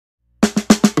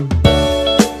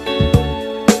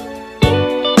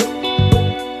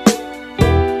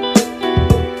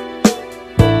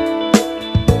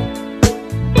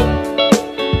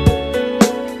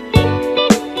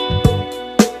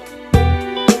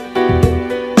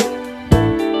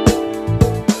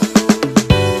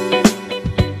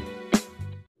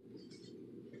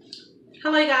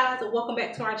welcome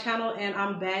back to our channel, and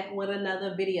I'm back with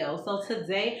another video. So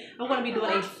today I'm going to be doing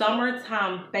a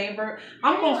summertime favorite.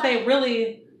 I'm going to say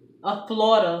really a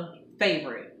Florida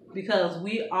favorite because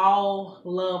we all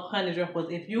love Honeydrippers.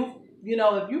 If you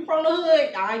from the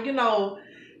hood,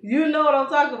 you know what I'm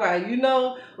talking about,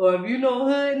 or if you know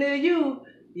hood near you,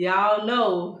 y'all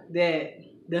know that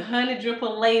the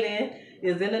Honeydripper lady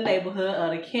is in the neighborhood,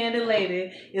 or the candy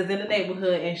lady is in the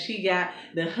neighborhood, and she got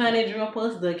the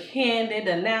Honeydrippers, the candy,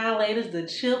 the now ladies, the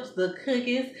chips, the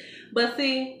cookies. But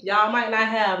see, y'all might not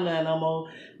have none no more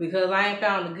because I ain't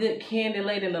found a good candy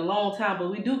lady in a long time, but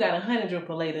we do got a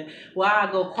Honeydripper lady where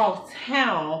I go cross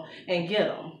town and get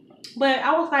them. But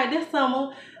I was like, this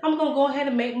summer, I'm going to go ahead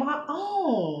and make my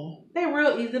own. They're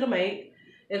real easy to make.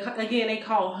 Again, they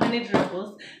call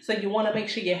Honeydrippers, so you want to make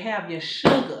sure you have your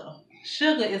sugar.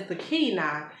 Sugar is the key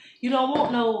now. You don't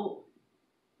want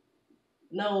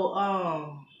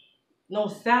no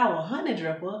sour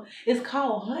Honeydripper. It's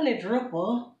called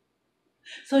Honeydripper,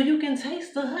 so you can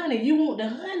taste the honey. You want the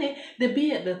honey to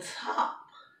be at the top.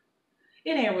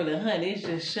 It ain't really honey. It's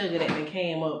just sugar that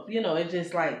came up. It's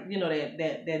just like,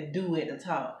 that dew at the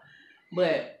top.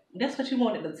 But that's what you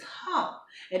want at the top.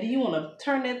 And then you want to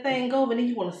turn that thing over, and then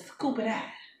you want to scoop it out.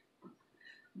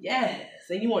 Yes,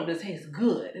 and you want it to taste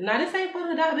good. Now this ain't for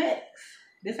the diabetics.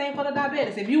 This ain't for the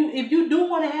diabetics. If you do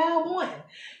want to have one,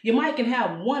 you might can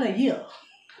have one a year.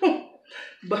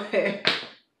 But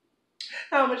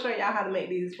I'm gonna show y'all how to make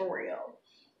these for real.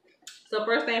 So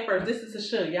first thing first, this is the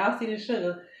sugar. Y'all see the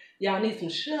sugar? Y'all need some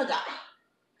sugar.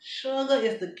 Sugar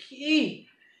is the key.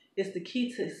 It's the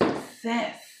key to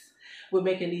success with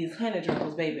making these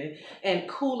Honeydrippers, baby. And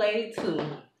Kool-Aid too.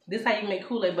 This how you make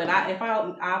Kool-Aid, but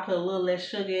I put a little less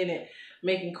sugar in it,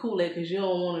 making Kool-Aid, because you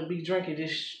don't want to be drinking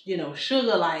just,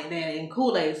 sugar like that in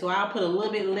Kool-Aid. So I'll put a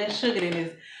little bit less sugar in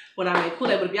this when I make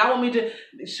Kool-Aid. But if y'all want me to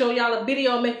show y'all a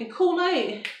video of making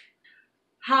Kool-Aid,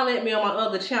 holler at me on my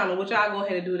other channel, which I'll go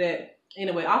ahead and do that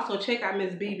anyway. Also, check out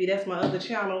Miss BB. That's my other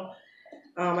channel.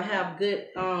 I have good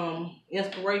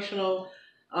inspirational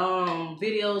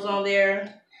videos on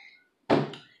there,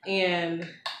 and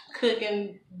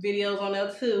cooking videos on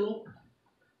there too.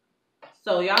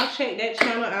 So y'all check that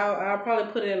channel out. I'll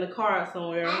probably put it in the card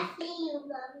somewhere. I see you,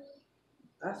 Mommy.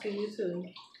 I see you too.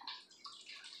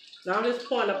 Now I'm just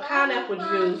pouring the pineapple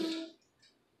juice.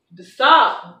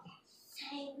 Stop.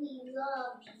 Say we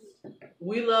love you.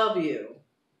 We love you.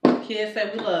 Kids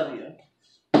say we love you.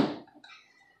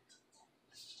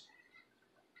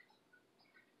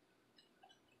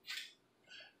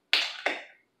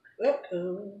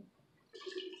 Uh-oh.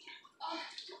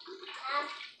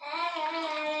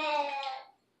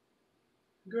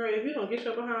 Girl, if you don't get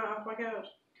your behind off my couch.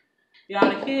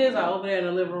 Y'all, the kids are over there in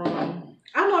the living room.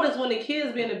 I notice when the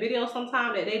kids be in the video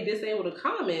sometimes that they disable the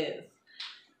comments.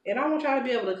 And I want y'all to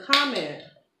be able to comment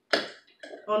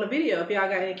on the video if y'all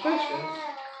got any questions.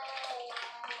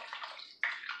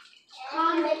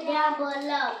 Comment down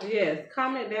below. Yes,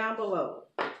 comment down below.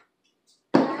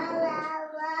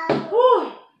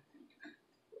 Whew.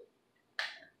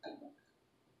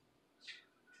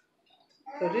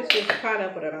 So this is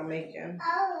pineapple that I'm making.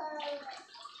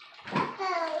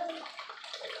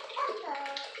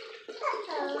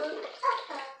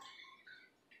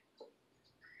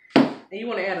 And you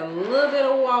want to add a little bit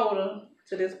of water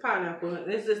to this pineapple.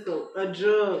 This is a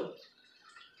jug.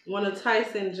 One of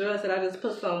Tyson jugs that I just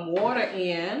put some water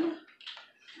in.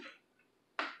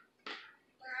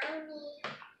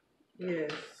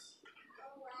 Yes.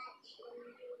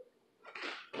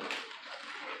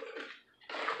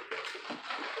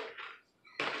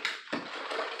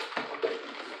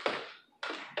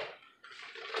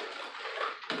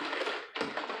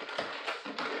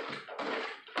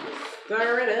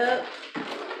 Stir it up.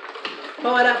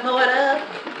 Pour it up, pour it up.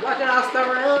 Watch it all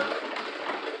stir it up.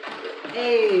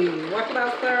 Hey, watch it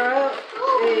all stir up.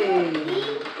 Hey.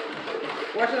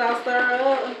 Watch it all stir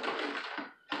up.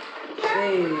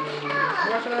 Hey.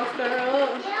 Watch it all stir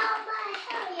up.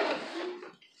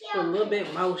 Put a little bit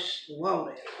more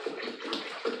water.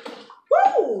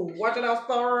 Woo! Watch it all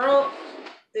stir up.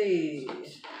 Hey.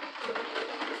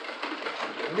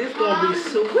 This gonna be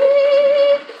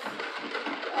sweet.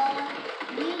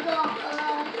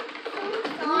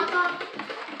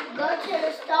 Go to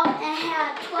the store and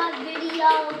have 12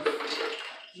 videos.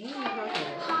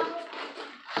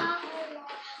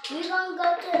 We're gonna go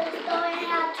to the store and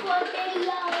have 12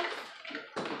 videos.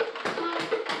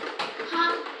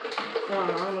 I don't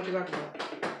know what you're talking about.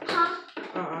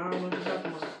 I don't know what you're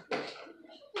talking about.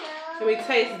 Let me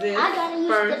taste this I gotta use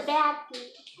first. the bathroom.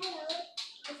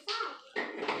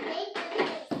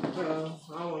 I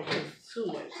don't want to taste too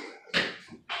much.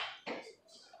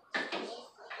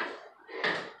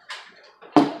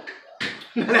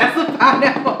 That's a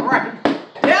pineapple right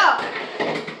there.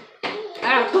 I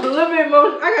gotta put a little bit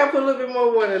more. I gotta put a little bit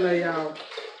more water in there, y'all.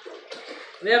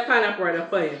 That's pineapple right there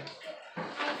for you.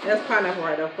 That's pineapple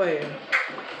right there for you.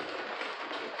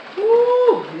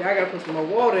 Woo! Yeah, I gotta put some more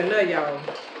water in there, y'all.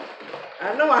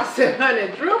 I know I said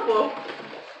Honeydripper,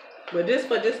 but this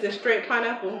for just this straight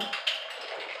pineapple.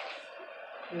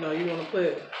 You know, you wanna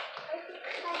put.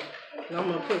 I'm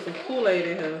gonna put some Kool-Aid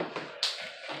in here.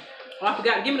 Oh, I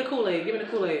forgot. Give me the Kool-Aid. Give me the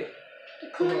Kool-Aid. The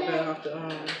Kool-Aid.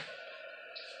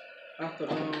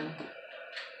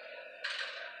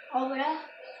 Over there?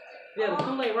 Yeah, the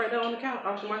Kool-Aid right there on the counter,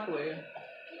 off the microwave.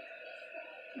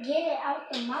 Get it out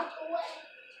the microwave.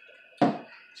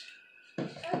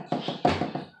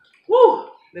 Woo!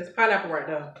 That's pineapple right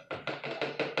there.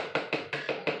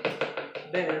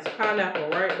 That is pineapple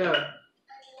right there.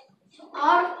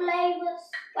 All the flavors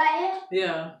right here?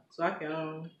 Yeah, so I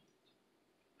can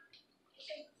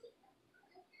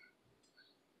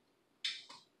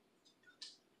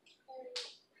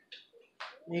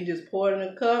you just pour it in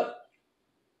a cup.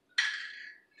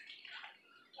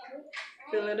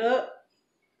 Fill it up.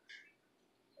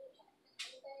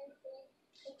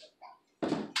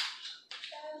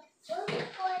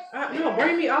 No,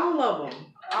 bring me all of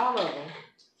them. All of them.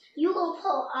 You gonna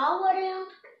pour all of them?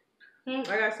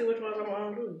 I gotta see which ones I'm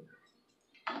gonna do.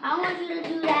 I want you to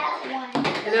do that one.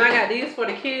 And then I got these for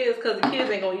the kids, cause the kids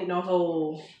ain't gonna eat no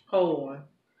whole one.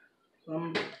 So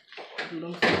I'm gonna do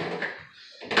them.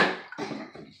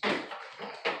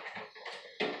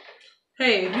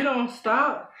 Hey, if you don't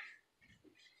stop.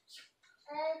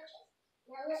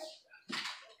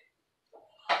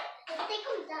 I think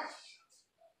I'm done.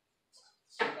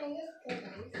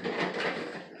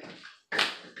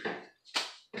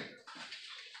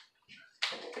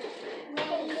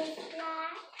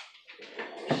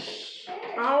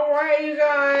 All right, you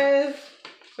guys.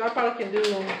 So I probably can do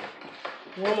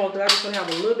one more because I just want to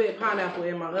have a little bit of pineapple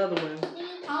in my other one.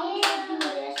 I want to do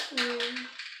this one.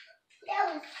 That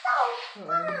was so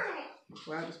fun.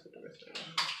 Well, I just put the rest of it on.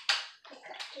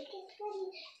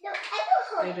 No, I will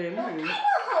hold it. AJ, No, I will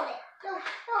hold it. No.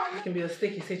 It can be a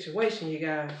sticky situation, you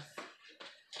guys.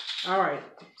 All right,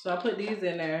 so I put these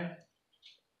in there.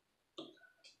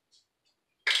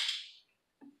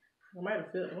 I might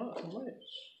have filled them up so much.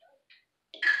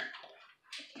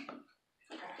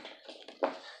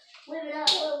 Whip it up,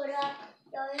 whip it up.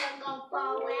 Your hair gonna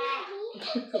fall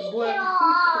wet.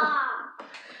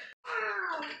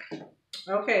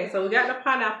 Okay, so we got the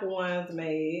pineapple ones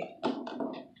made.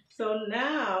 So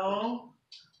now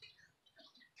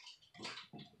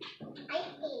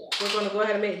we're gonna go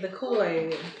ahead and make the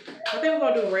Kool-Aid. I think we're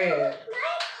gonna do red. My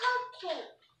cupcake.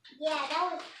 Yeah, that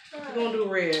was fun. We're gonna do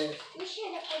red. You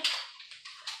should have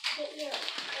get your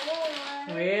orange.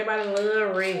 Everybody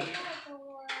love red.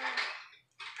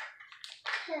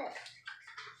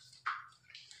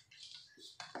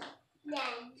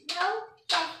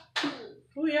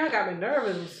 Ooh, y'all got me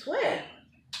nervous and sweating.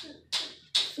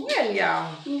 Sweating,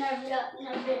 y'all. Nerve it up,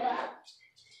 nerve it up.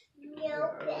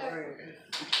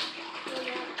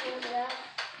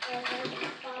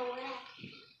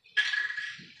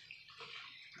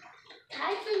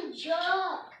 Tyson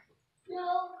jump. No.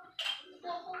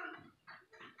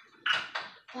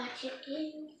 Watch it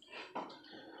in.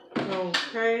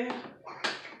 Okay.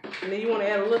 And then you want to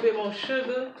add a little bit more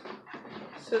sugar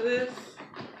to this.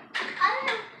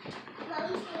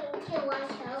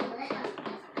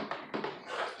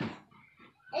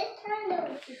 It's turned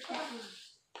over to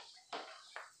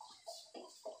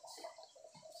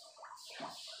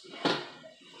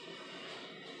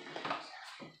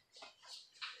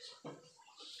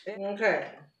 7. Okay.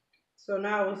 So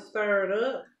now it's stirred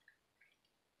up.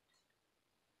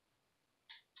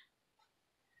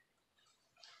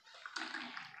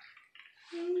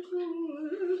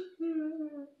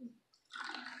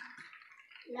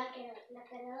 Look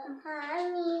it up.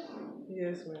 Mommy.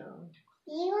 Yes, ma'am.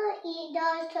 You want to eat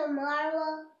those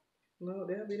tomorrow? No,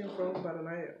 they'll be them frozen by the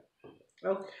night.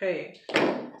 Okay.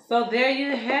 So there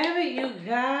you have it, you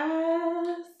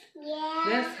guys. Yeah.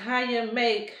 That's how you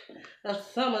make a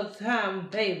summertime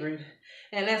favorite.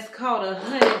 And that's called a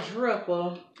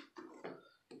Honeydripper.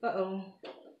 Uh-oh.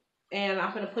 And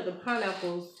I'm going to put the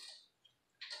pineapples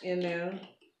in there.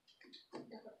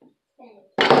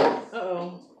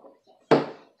 Uh-oh.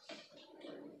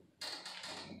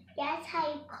 That's how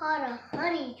you call a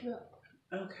Honeydripper.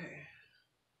 Okay.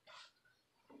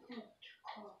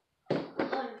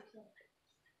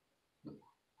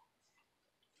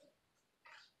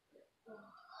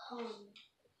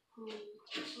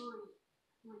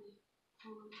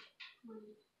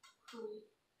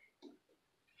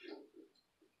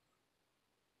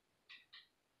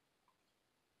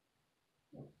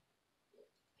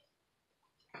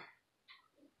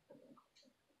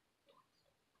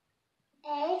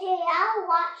 AJ, I'll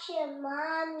watch your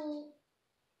mommy.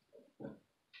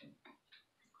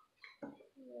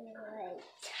 Right.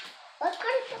 Let's go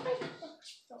to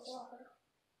the water.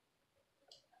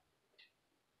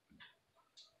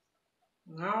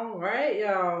 All right,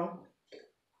 y'all.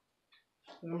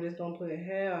 I'm just gonna put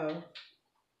half.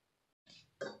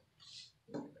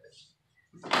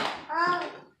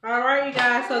 All right, you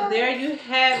guys. So there you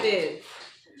have it.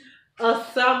 A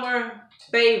summer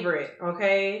favorite,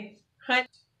 okay?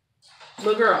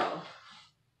 Little girl.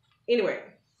 Anyway,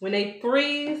 when they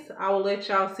freeze, I will let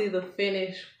y'all see the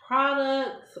finished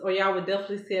products, or y'all would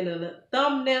definitely see it in the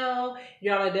thumbnail.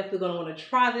 Y'all are definitely gonna want to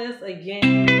try this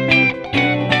again.